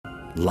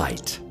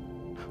Light,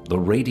 the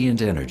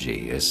radiant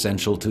energy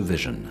essential to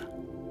vision.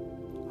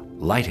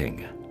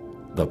 Lighting,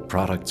 the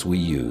products we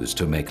use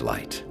to make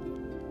light.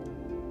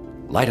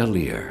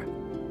 Light-O-Lear,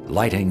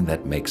 lighting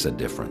that makes a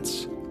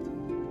difference.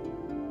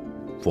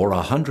 For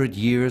 100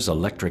 years,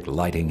 electric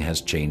lighting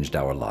has changed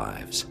our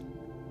lives.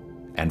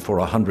 And for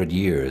 100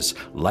 years,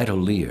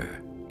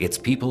 Light-O-Lear, its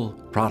people,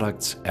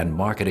 products, and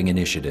marketing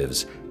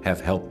initiatives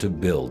have helped to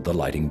build the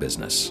lighting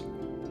business.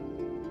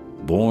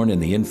 Born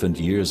in the infant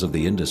years of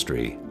the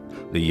industry,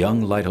 the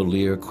young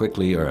Light-O-Lear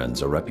quickly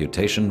earns a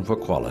reputation for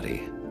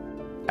quality.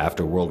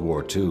 After World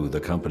War II, the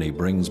company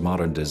brings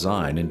modern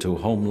design into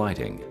home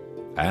lighting,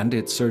 and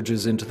it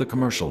surges into the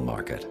commercial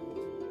market.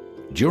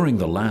 During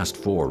the last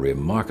 4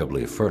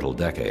 remarkably fertile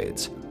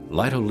decades,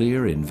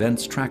 Light-O-Lear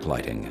invents track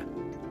lighting,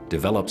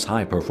 develops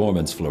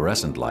high-performance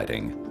fluorescent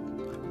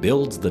lighting,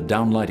 builds the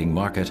downlighting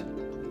market,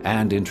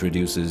 and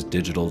introduces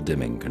digital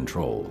dimming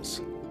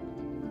controls.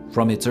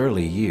 From its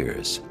early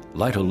years,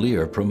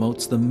 Light-O-Lear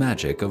promotes the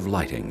magic of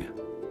lighting.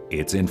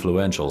 Its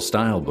influential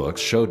style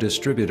books show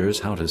distributors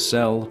how to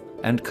sell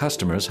and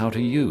customers how to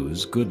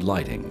use good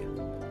lighting.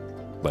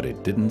 But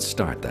it didn't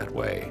start that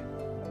way.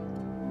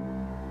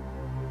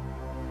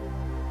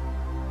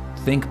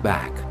 Think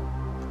back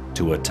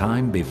to a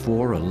time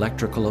before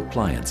electrical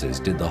appliances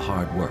did the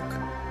hard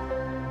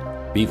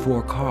work,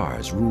 before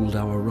cars ruled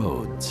our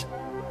roads,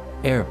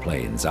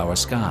 airplanes our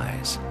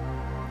skies,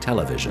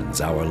 televisions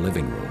our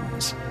living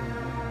rooms,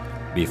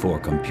 before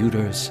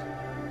computers,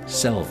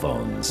 cell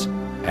phones,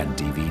 and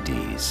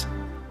DVDs.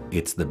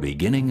 It's the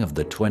beginning of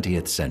the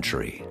 20th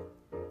century.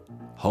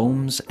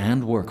 Homes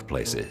and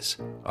workplaces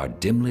are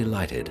dimly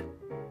lighted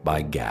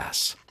by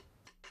gas.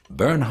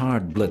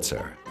 Bernhard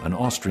Blitzer, an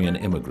Austrian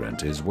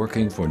immigrant, is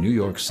working for New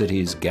York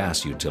City's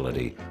gas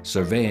utility,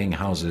 surveying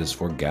houses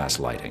for gas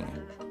lighting.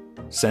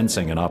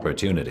 Sensing an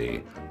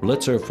opportunity,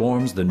 Blitzer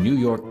forms the New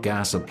York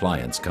Gas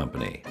Appliance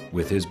Company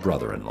with his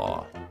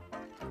brother-in-law.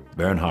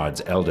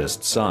 Bernhard's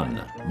eldest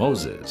son,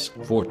 Moses,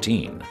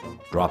 14,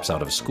 drops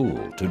out of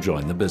school to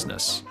join the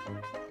business.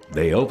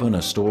 They open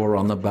a store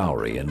on the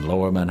Bowery in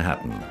Lower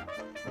Manhattan.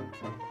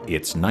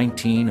 It's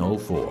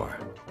 1904.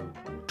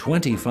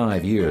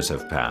 25 years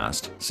have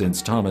passed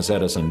since Thomas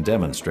Edison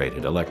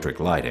demonstrated electric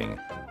lighting,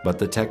 but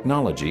the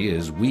technology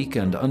is weak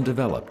and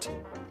undeveloped.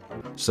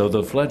 So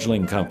the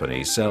fledgling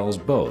company sells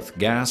both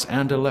gas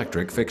and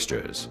electric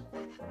fixtures.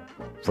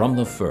 From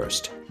the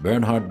first,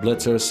 Bernhard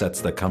Blitzer sets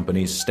the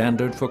company's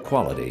standard for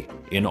quality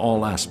in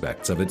all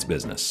aspects of its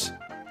business.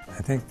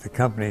 I think the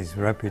company's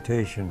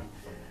reputation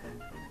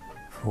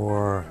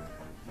for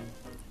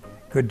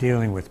good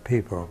dealing with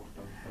people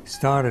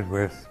started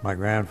with my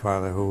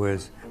grandfather, who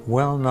was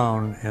well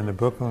known in the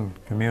Brooklyn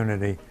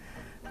community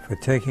for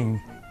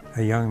taking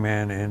a young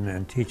man in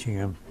and teaching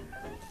him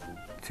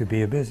to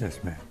be a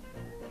businessman.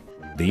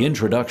 The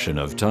introduction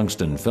of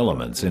tungsten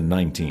filaments in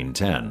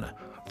 1910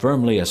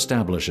 firmly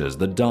establishes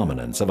the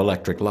dominance of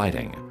electric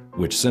lighting,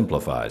 which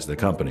simplifies the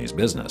company's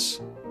business.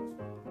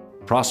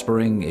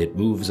 Prospering, it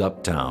moves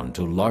uptown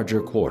to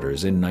larger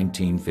quarters in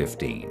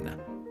 1915,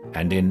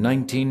 and in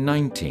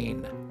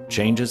 1919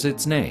 changes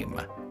its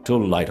name to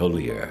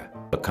Light-O-Lear,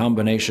 a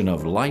combination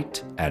of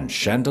light and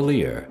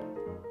chandelier.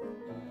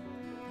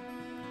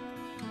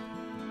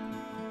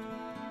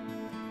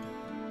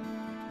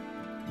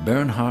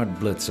 Bernhard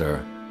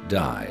Blitzer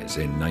dies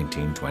in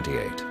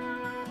 1928,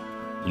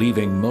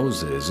 leaving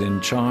Moses in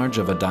charge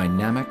of a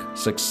dynamic,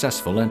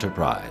 successful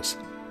enterprise,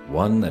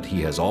 one that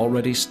he has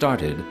already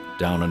started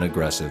down an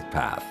aggressive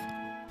path.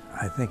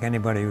 I think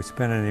anybody who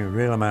spent any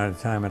real amount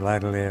of time at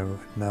Light-O-Lear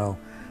would know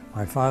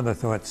my father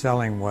thought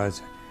selling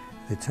was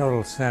the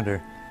total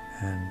center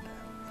and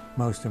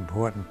most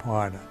important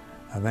part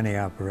of any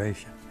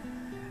operation.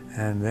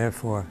 And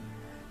therefore,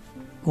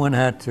 one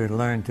had to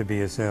learn to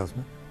be a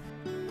salesman.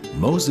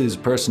 Moses'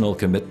 personal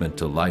commitment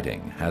to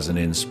lighting has an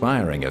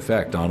inspiring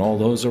effect on all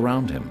those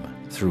around him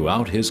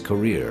throughout his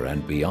career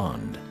and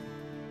beyond.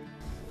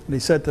 And he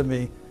said to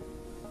me,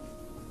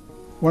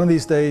 one of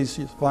these days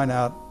you'll find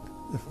out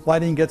if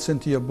lighting gets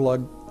into your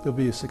blood, you'll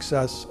be a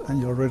success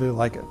and you'll really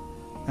like it.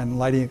 And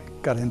lighting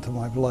got into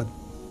my blood.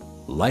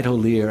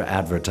 Light-O-Lear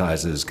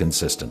advertises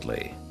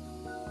consistently.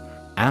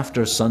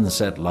 After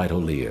sunset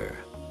Light-O-Lear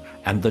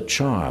and the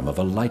charm of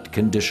a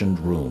light-conditioned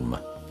room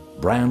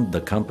brand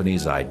the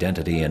company's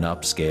identity in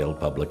upscale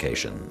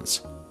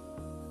publications.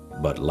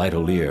 But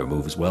Light-O-Lear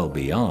moves well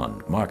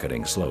beyond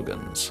marketing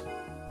slogans.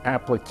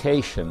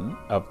 Application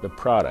of the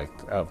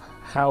product, of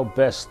how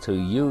best to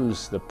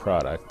use the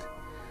product,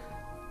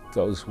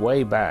 goes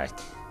way back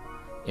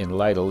in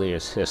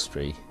Light-O-Lear's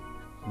history,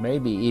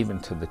 maybe even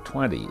to the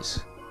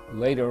 20s.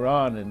 Later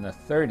on in the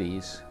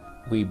 30s,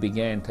 we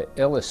began to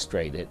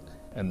illustrate it,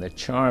 and the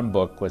Charm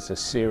book was a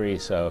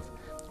series of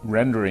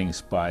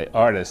renderings by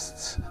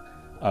artists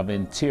of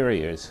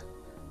interiors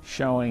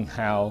showing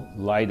how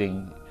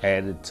lighting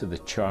added to the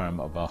charm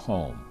of a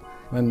home.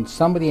 When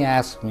somebody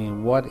asks me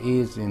what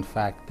is in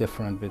fact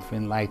different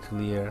between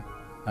Light-O-Lear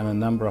and a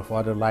number of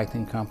other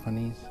lighting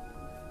companies,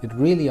 it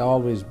really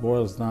always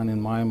boils down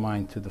in my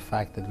mind to the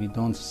fact that we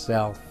don't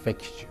sell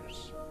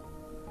fixtures.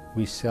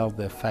 we sell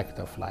the effect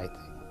of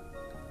lighting.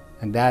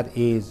 And that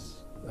is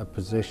a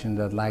position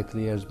that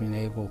Light-Lear has been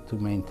able to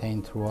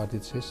maintain throughout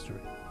its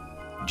history.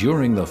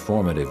 During the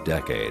formative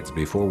decades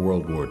before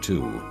World War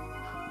II,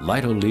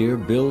 Light-Lear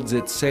builds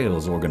its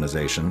sales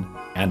organization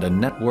and a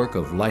network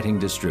of lighting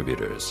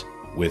distributors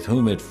with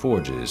whom it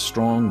forges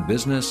strong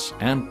business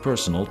and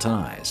personal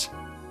ties.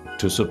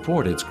 To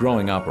support its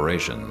growing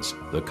operations,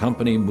 the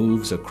company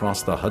moves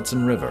across the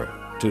Hudson River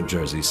to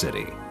Jersey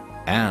City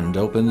and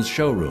opens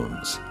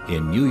showrooms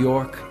in New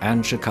York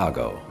and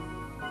Chicago.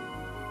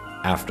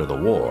 After the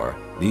war,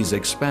 these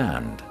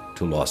expand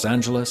to Los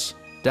Angeles,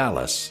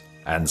 Dallas,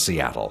 and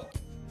Seattle.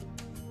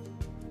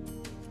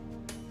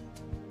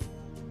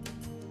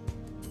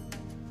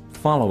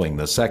 Following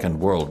the Second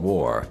World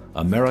War,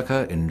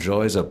 America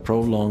enjoys a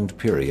prolonged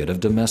period of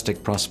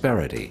domestic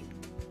prosperity.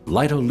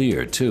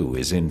 Light-Lear, too,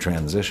 is in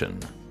transition.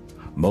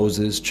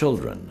 Moses'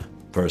 children,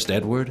 first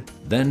Edward,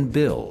 then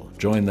Bill,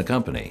 join the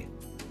company,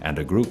 and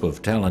a group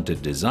of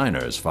talented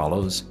designers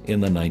follows in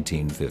the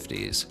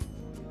 1950s.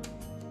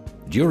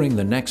 During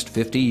the next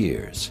 50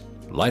 years,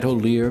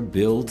 Light-Lear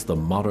builds the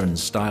modern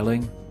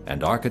styling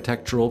and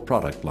architectural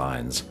product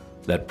lines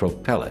that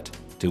propel it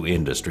to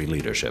industry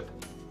leadership.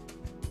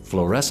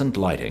 Fluorescent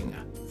lighting,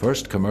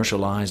 first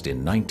commercialized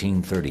in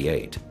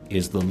 1938,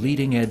 is the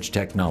leading-edge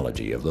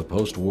technology of the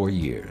post-war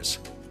years.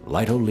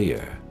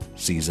 Light-Lear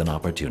sees an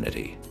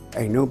opportunity.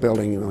 A new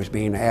building was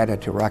being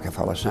added to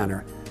Rockefeller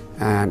Center,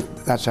 and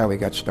that's how we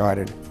got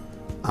started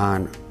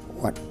on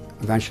what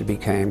eventually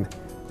became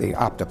the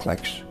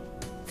Optiplex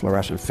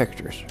fluorescent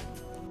fixtures.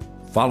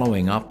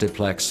 Following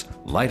Optiplex,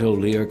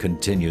 Light-Lear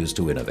continues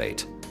to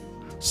innovate.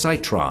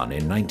 Citron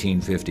in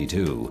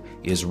 1952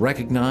 is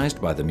recognized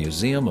by the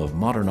Museum of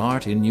Modern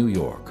Art in New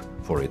York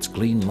for its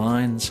clean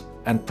lines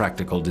and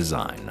practical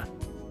design.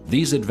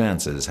 These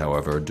advances,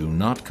 however, do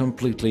not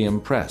completely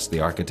impress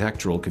the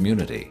architectural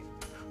community,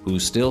 who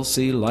still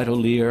see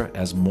Light-Lear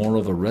as more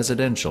of a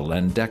residential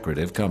and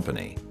decorative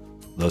company.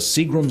 The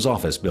Seagram's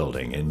office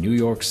building in New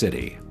York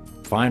City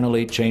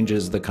finally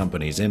changes the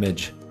company's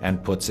image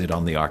and puts it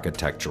on the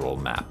architectural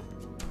map.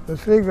 The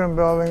Seagram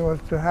building was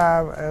to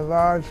have a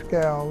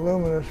large-scale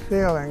luminous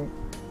ceiling.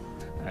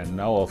 And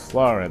Noah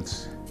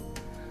Florence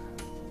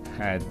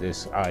had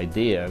this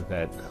idea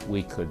that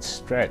we could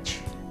stretch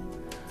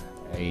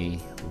a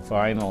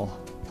vinyl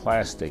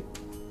plastic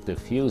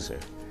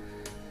diffuser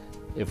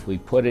if we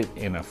put it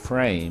in a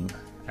frame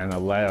and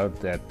allowed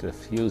that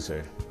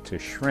diffuser to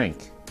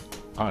shrink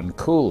on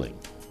cooling.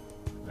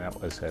 That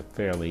was a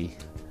fairly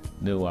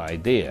new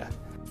idea.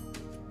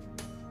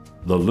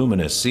 The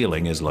luminous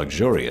ceiling is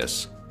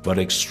luxurious, but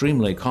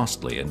extremely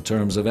costly in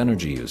terms of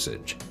energy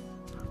usage.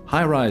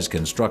 High-rise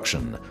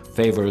construction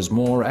favors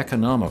more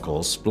economical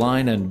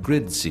spline and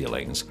grid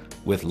ceilings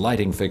with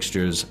lighting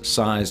fixtures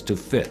sized to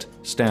fit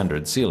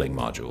standard ceiling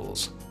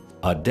modules.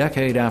 A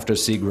decade after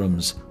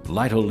Seagram's,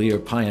 Light-Lear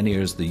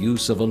pioneers the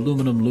use of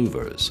aluminum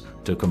louvers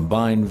to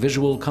combine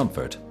visual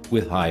comfort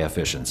with high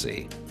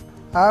efficiency.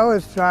 I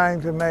was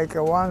trying to make a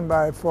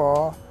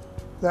 1x4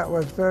 that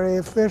was very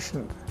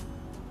efficient.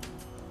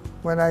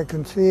 When I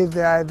conceived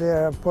the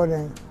idea of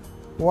putting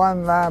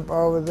one lamp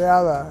over the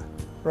other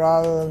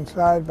rather than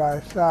side by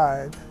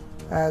side.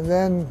 And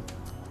then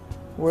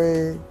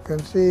we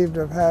conceived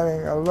of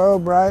having a low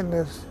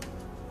brightness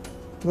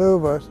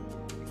louver.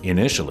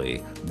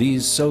 Initially,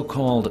 these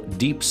so-called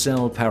deep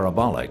cell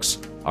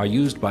parabolics are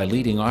used by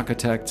leading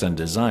architects and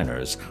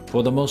designers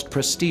for the most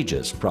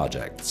prestigious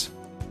projects.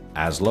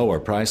 As lower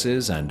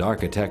prices and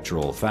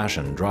architectural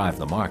fashion drive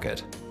the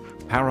market,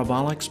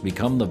 parabolics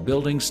become the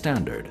building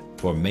standard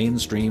for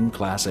mainstream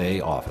Class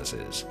A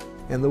offices.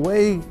 And the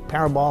way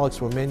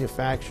parabolics were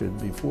manufactured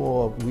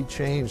before we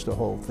changed the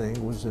whole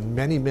thing was in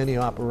many, many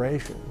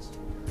operations.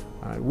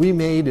 We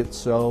made it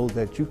so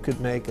that you could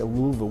make a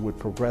louver with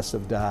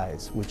progressive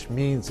dies, which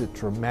means it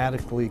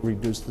dramatically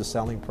reduced the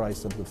selling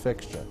price of the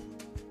fixture.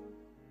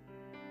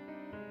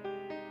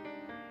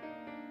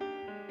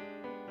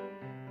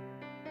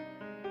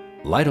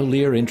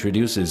 Light-Lear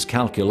introduces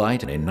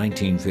Calculite in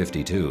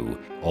 1952,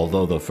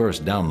 although the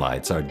first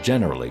downlights are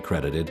generally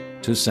credited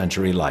to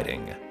Century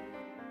Lighting.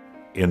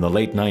 In the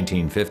late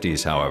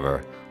 1950s,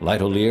 however,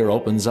 Light-Lear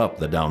opens up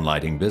the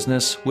downlighting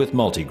business with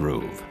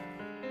Multigroove.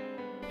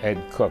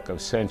 Ed Cook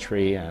of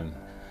Century and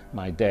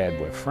my dad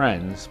were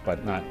friends,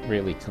 but not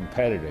really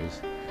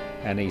competitors.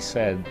 And he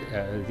said,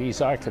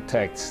 these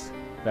architects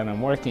that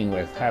I'm working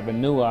with have a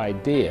new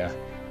idea.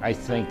 I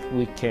think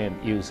we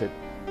can't use it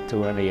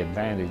to any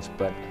advantage,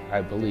 but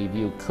I believe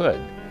you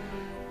could.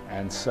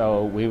 And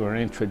so we were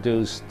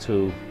introduced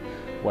to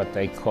what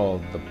they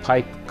called the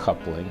pipe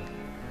coupling,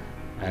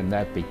 and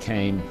that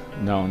became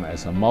known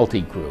as a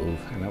multi-groove,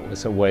 and it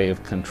was a way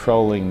of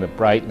controlling the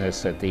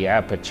brightness at the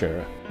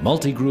aperture.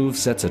 Multi-groove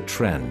sets a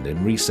trend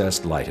in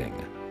recessed lighting,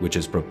 which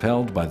is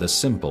propelled by the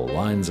simple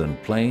lines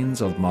and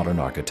planes of modern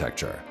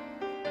architecture.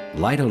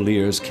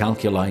 Light-Lear's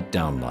Calculite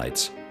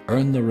downlights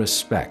earn the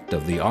respect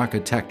of the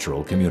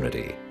architectural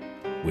community,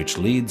 which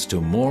leads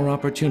to more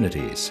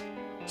opportunities,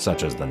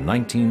 such as the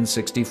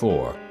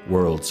 1964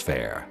 World's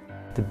Fair.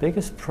 The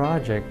biggest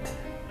project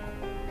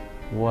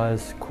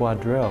was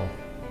Quadrille,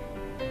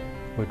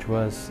 which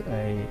was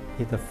a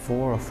either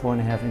 4 or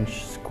 4.5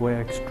 inch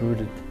square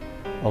extruded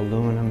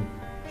aluminum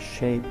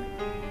shape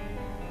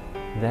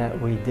that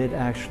we did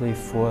actually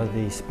for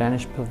the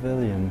Spanish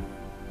Pavilion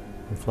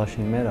in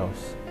Flushing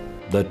Meadows.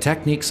 The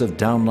techniques of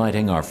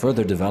downlighting are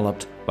further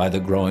developed by the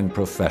growing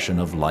profession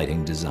of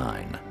lighting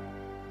design.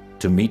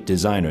 To meet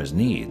designers'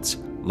 needs,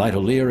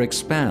 Light-O-Lear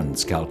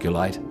expands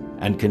Calculite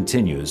and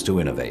continues to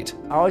innovate.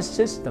 Our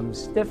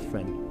system's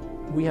different.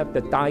 We have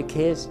the die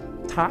cast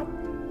top.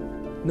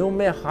 No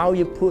matter how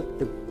you put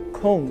the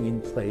cone in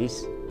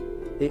place,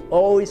 it's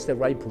always the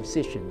right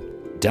position.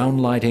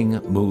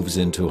 Downlighting moves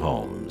into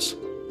homes.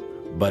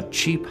 But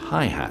cheap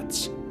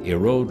hi-hats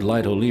erode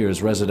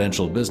Light-O-Lear's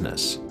residential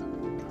business.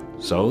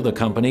 So the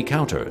company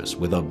counters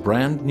with a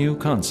brand new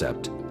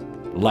concept,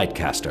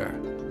 Lightcaster.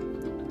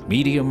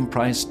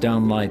 Medium-priced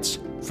downlights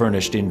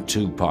furnished in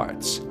 2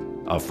 parts,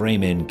 a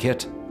frame-in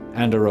kit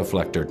and a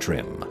reflector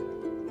trim.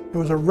 It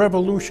was a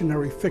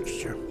revolutionary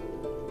fixture.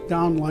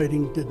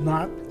 Downlighting did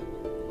not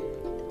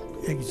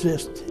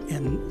exist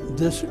in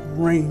this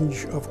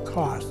range of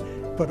cost,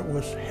 but it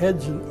was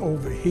heads and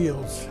over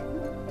heels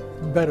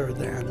better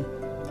than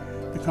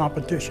the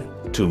competition.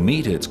 To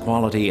meet its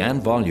quality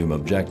and volume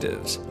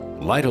objectives,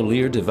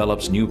 Light-O-Lear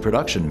develops new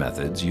production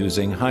methods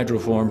using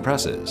hydroform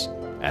presses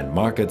and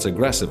markets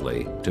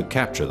aggressively to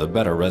capture the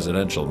better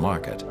residential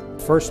market.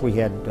 First, we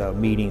had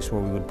meetings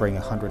where we would bring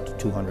 100 to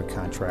 200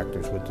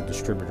 contractors with the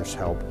distributor's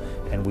help,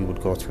 and we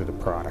would go through the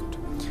product.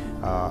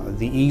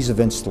 The ease of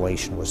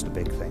installation was the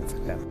big thing for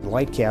them.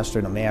 Lightcaster,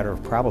 in a matter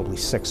of probably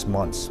 6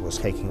 months, was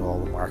taking all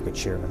the market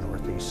share in the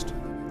Northeast.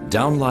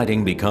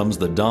 Downlighting becomes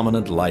the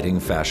dominant lighting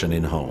fashion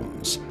in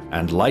homes,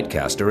 and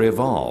Lightcaster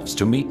evolves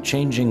to meet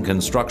changing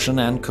construction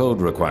and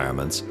code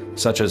requirements,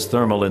 such as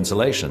thermal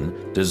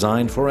insulation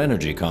designed for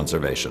energy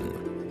conservation.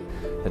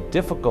 The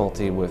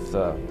difficulty with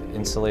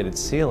insulated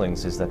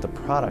ceilings is that the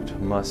product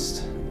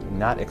must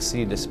not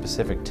exceed a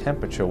specific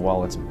temperature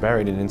while it's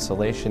buried in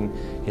insulation,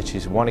 yet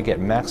you want to get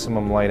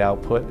maximum light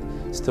output,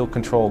 still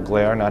control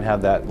glare, not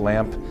have that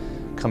lamp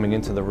coming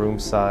into the room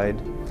side.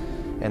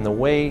 And the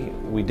way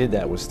we did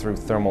that was through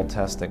thermal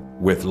testing.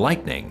 With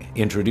Lightning,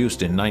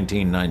 introduced in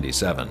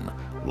 1997,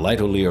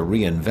 Light-O-Lear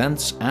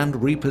reinvents and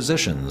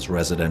repositions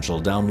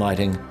residential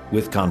downlighting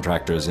with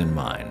contractors in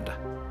mind.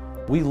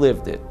 We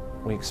lived it.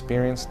 We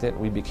experienced it.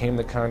 We became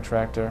the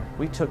contractor.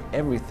 We took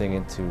everything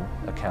into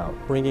account.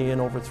 Bringing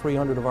in over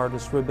 300 of our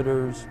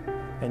distributors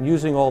and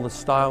using all the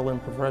style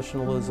and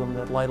professionalism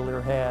that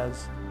Light-O-Lear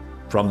has.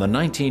 From the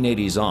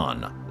 1980s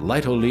on,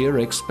 Light-O-Lear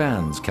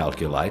expands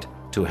Calculite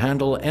to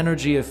handle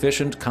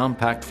energy-efficient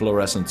compact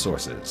fluorescent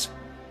sources.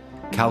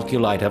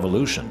 Calculite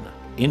Evolution,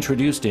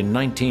 introduced in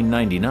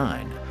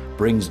 1999,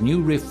 brings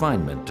new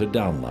refinement to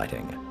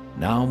downlighting,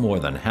 now more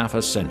than half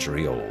a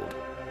century old.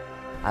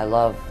 I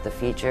love the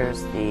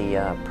features,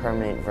 the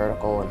permanent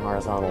vertical and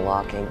horizontal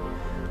locking,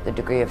 the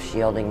degree of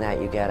shielding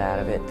that you get out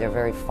of it. They're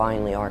very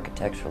finely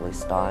architecturally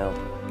styled.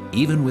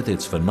 Even with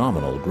its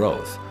phenomenal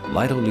growth,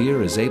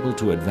 Light-O-Lear is able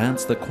to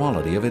advance the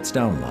quality of its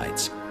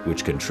downlights,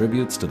 which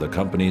contributes to the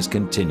company's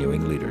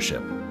continuing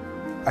leadership.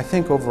 I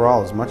think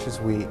overall, as much as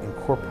we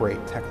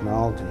incorporate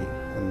technology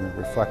in the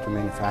reflector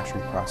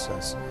manufacturing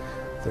process,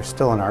 there's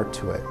still an art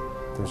to it.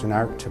 There's an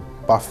art to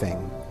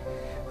buffing.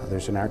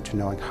 There's an art to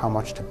knowing how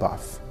much to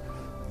buff.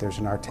 There's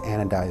an art to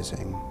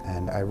anodizing,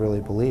 and I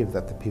really believe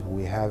that the people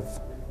we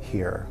have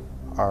here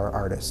are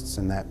artists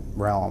in that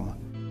realm.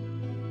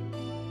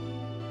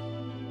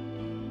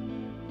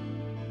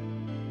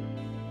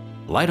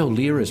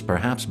 Light-O-Lear is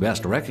perhaps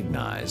best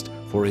recognized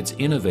for its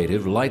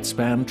innovative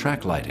LightSpan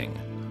track lighting,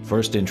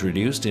 first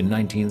introduced in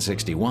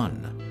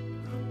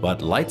 1961. But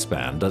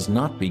LightSpan does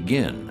not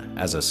begin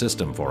as a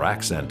system for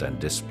accent and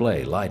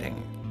display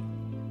lighting.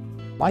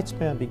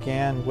 LightSpan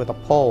began with a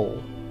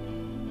pole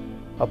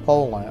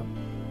lamp.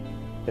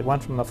 It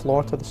went from the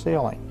floor to the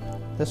ceiling.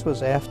 This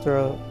was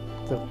after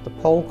the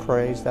pole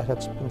craze that had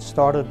been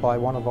started by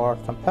one of our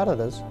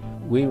competitors.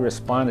 We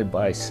responded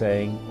by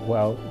saying,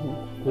 well,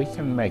 we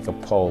can make a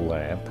pole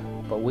lamp,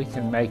 but we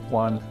can make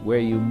one where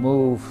you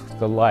move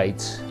the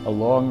lights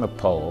along the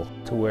pole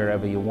to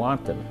wherever you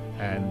want them.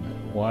 And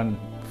one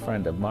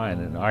friend of mine,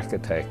 an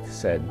architect,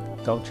 said,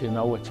 don't you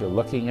know what you're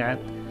looking at?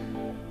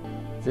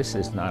 This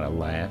is not a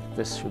lamp,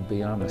 this should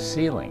be on the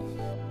ceiling.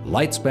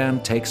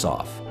 LightSpan takes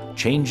off,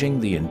 changing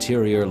the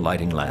interior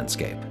lighting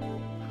landscape.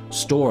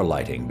 Store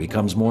lighting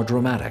becomes more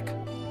dramatic,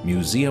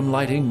 museum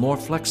lighting more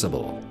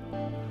flexible.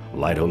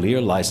 Light-O-Lear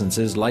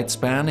licenses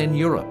LightSpan in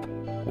Europe,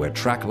 where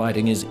track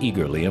lighting is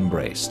eagerly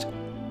embraced.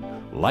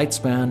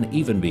 LightSpan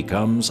even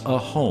becomes a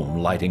home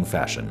lighting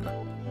fashion.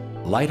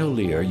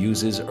 Light-O-Lear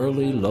uses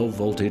early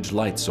low-voltage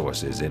light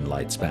sources in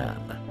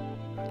LightSpan.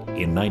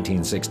 In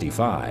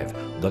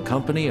 1965, the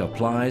company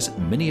applies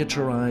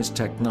miniaturized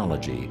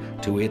technology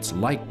to its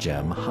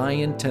LightGem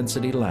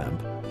high-intensity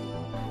lamp.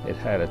 It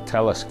had a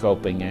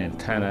telescoping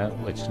antenna,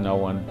 which no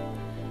one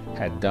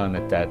had done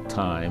at that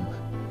time,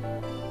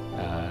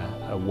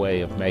 a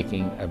way of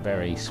making a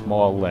very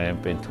small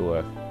lamp into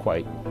a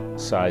quite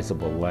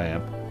sizable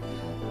lamp,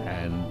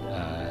 and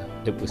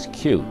it was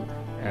cute,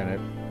 and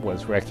it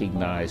was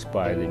recognized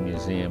by the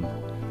Museum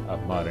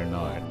of Modern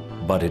Art.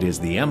 But it is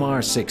the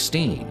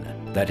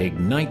MR16 that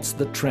ignites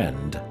the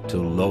trend to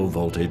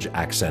low-voltage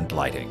accent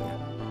lighting.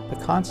 The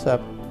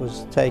concept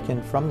was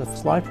taken from the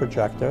slide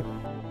projector.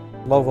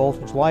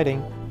 Low-voltage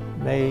lighting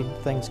made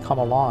things come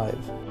alive.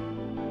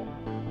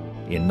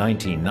 In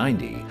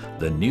 1990,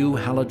 the new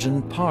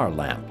halogen PAR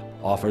lamp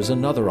offers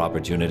another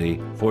opportunity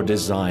for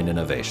design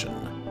innovation.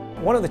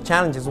 One of the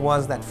challenges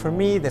was that for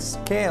me the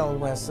scale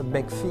was a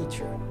big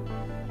feature.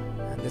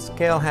 And the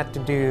scale had to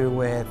do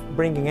with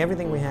bringing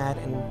everything we had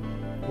and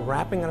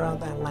wrapping around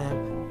that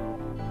lamp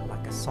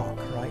like a sock,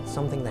 right?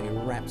 Something that you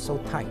wrap so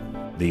tight.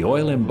 The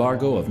oil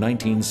embargo of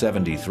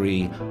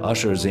 1973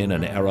 ushers in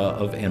an era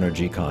of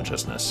energy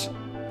consciousness.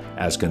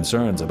 As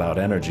concerns about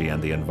energy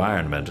and the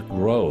environment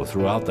grow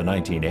throughout the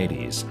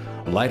 1980s,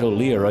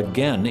 Light-O-Lear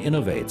again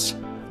innovates,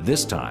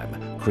 this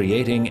time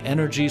creating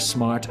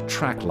energy-smart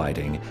track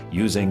lighting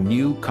using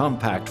new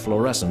compact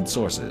fluorescent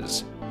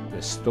sources.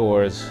 The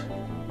stores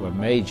were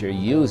major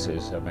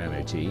users of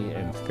energy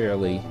in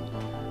fairly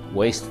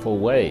wasteful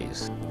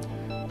ways.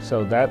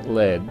 So that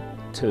led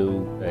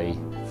to a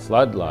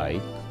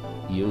floodlight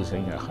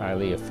using a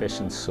highly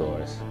efficient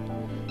source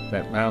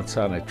that mounts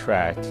on a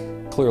track.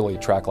 Clearly,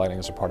 track lighting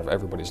is a part of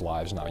everybody's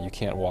lives now. You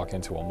can't walk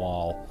into a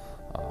mall,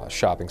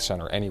 shopping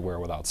center, anywhere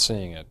without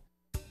seeing it.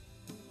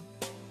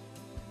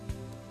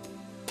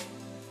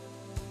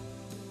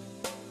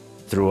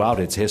 Throughout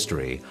its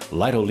history,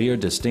 Light-O-Lear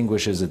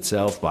distinguishes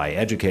itself by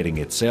educating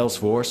its sales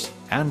force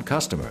and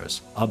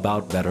customers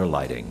about better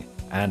lighting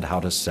and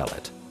how to sell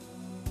it.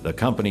 The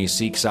company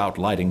seeks out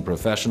lighting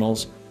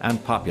professionals and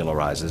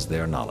popularizes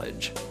their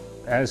knowledge.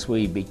 As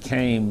we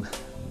became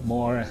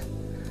more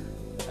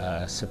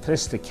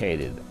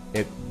sophisticated,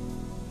 it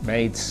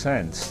made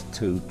sense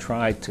to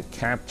try to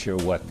capture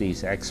what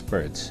these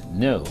experts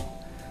knew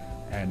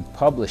and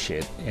publish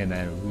it in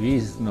a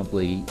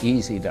reasonably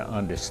easy to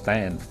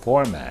understand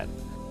format.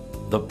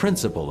 The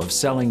principle of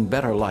selling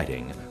better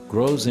lighting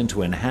grows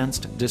into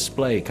enhanced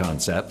display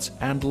concepts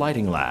and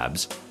lighting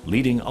labs,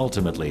 leading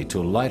ultimately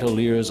to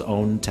Light-O-Lear's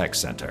own tech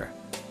center.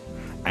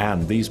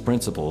 And these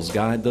principles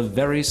guide the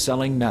very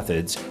selling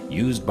methods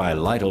used by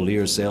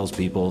Light-O-Lear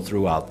salespeople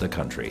throughout the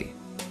country.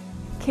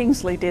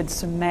 Kingsley did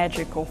some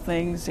magical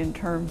things in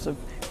terms of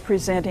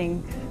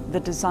presenting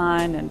the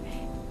design,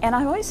 and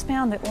I always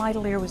found that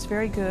Light-O-Lear was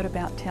very good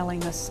about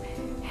telling us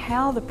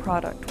how the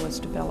product was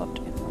developed,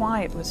 and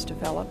why it was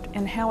developed,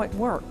 and how it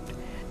worked.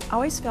 I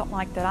always felt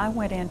like that I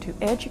went in to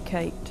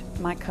educate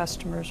my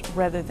customers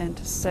rather than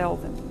to sell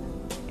them,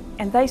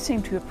 and they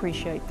seem to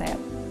appreciate that.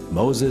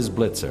 Moses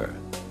Blitzer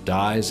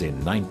dies in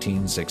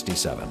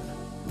 1967.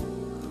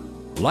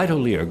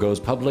 Light-O-Lear goes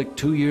public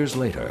 2 years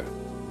later.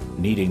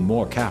 Needing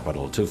more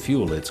capital to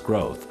fuel its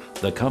growth,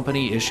 the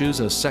company issues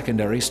a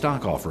secondary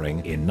stock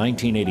offering in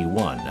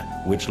 1981,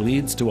 which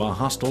leads to a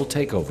hostile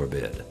takeover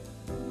bid.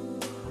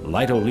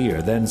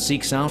 Light-O-Lear then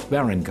seeks out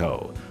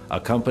Barenco, a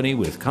company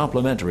with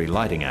complementary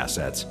lighting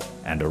assets,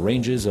 and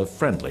arranges a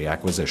friendly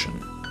acquisition.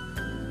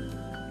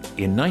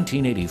 In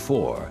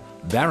 1984,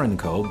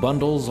 Barenco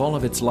bundles all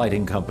of its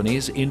lighting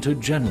companies into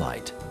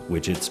Genlight,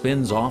 which it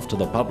spins off to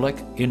the public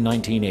in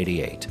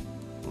 1988.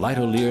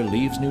 Light-O-Lear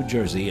leaves New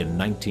Jersey in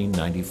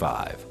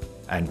 1995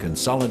 and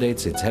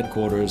consolidates its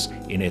headquarters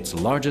in its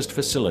largest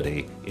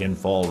facility in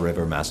Fall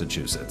River,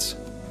 Massachusetts.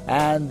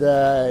 And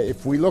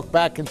if we look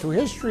back into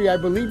history, I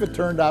believe it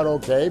turned out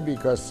okay,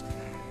 because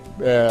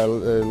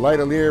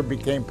Light-O-Lear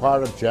became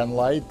part of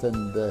Genlight,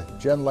 and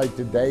Genlight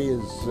today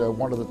is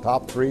one of the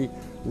top 3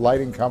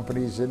 lighting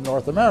companies in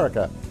North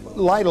America.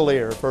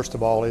 Light-O-Lear, first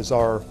of all, is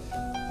our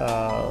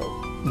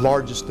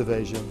largest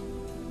division.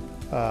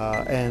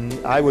 And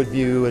I would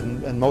view,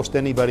 and most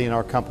anybody in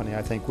our company,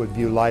 I think, would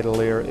view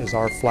Light-O-Lear as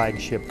our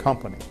flagship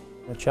company.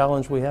 The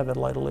challenge we have at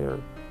Light-O-Lear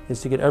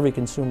is to get every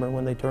consumer,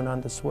 when they turn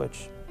on the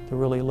switch, to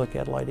really look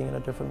at lighting in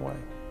a different way.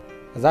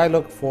 As I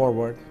look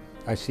forward,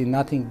 I see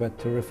nothing but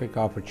terrific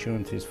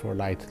opportunities for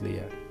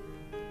Light-O-Lear.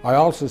 I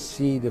also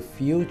see the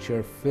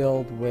future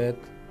filled with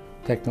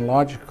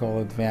technological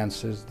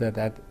advances that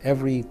at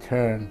every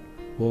turn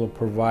will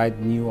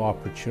provide new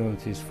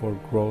opportunities for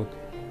growth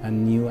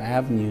and new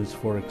avenues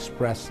for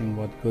expressing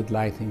what good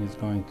lighting is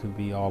going to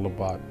be all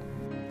about.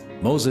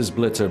 Moses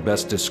Blitzer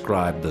best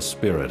described the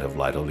spirit of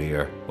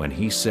Light-O-Lear when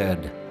he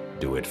said,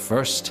 "Do it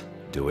first,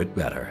 do it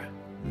better.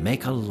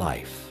 Make a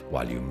life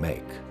while you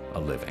make a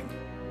living."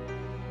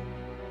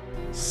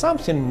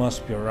 Something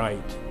must be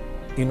right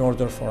in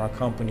order for our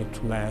company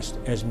to last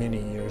as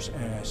many years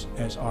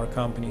as our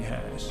company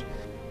has.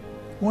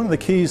 One of the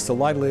keys to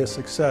Light-O-Lear's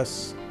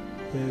success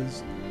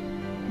is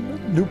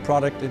new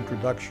product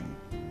introduction.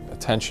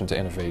 Attention to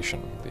innovation,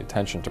 the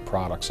attention to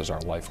products is our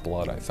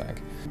lifeblood, I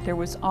think. There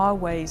was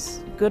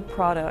always good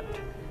product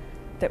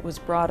that was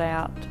brought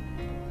out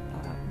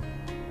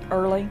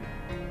early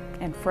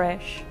and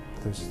fresh.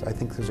 I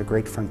think there's a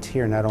great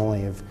frontier not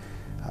only of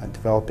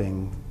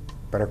developing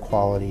better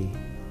quality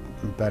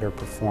better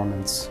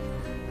performance,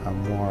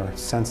 more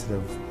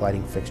sensitive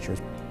lighting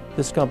fixtures.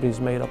 This company is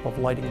made up of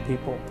lighting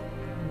people.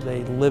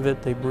 They live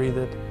it, they breathe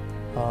it,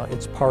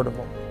 it's part of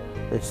them.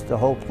 It's the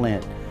whole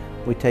plant.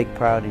 We take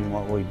pride in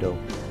what we do.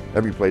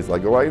 Every place I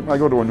go, I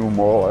go to a new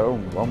mall,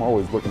 I'm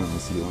always looking at the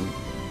ceiling.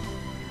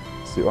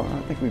 See,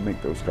 I think we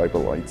make those type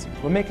of lights.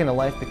 We're making a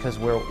life because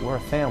we're a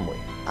family.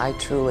 I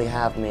truly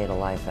have made a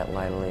life at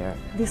Light-O-Lear.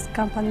 This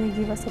company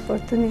gives us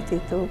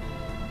opportunity to,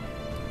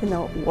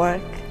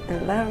 work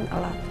and learn a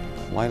lot.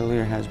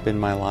 Light-O-Lear has been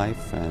my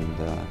life, and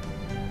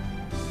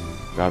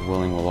God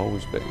willing will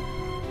always be.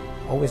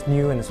 Always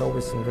new, and it's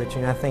always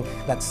enriching. I think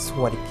that's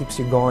what keeps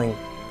you going.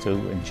 To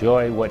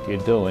enjoy what you're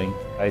doing,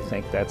 I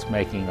think that's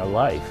making a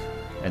life,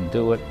 and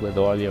do it with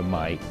all your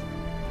might.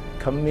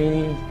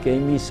 Company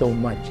gave me so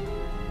much.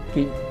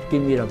 Give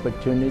me the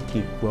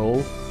opportunity to grow,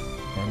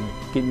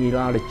 and give me a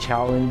lot of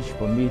challenge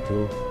for me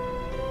to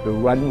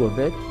run with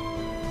it.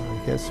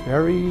 I guess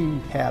very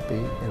happy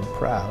and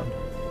proud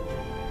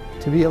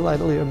to be a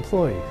Light-O-Lear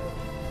employee.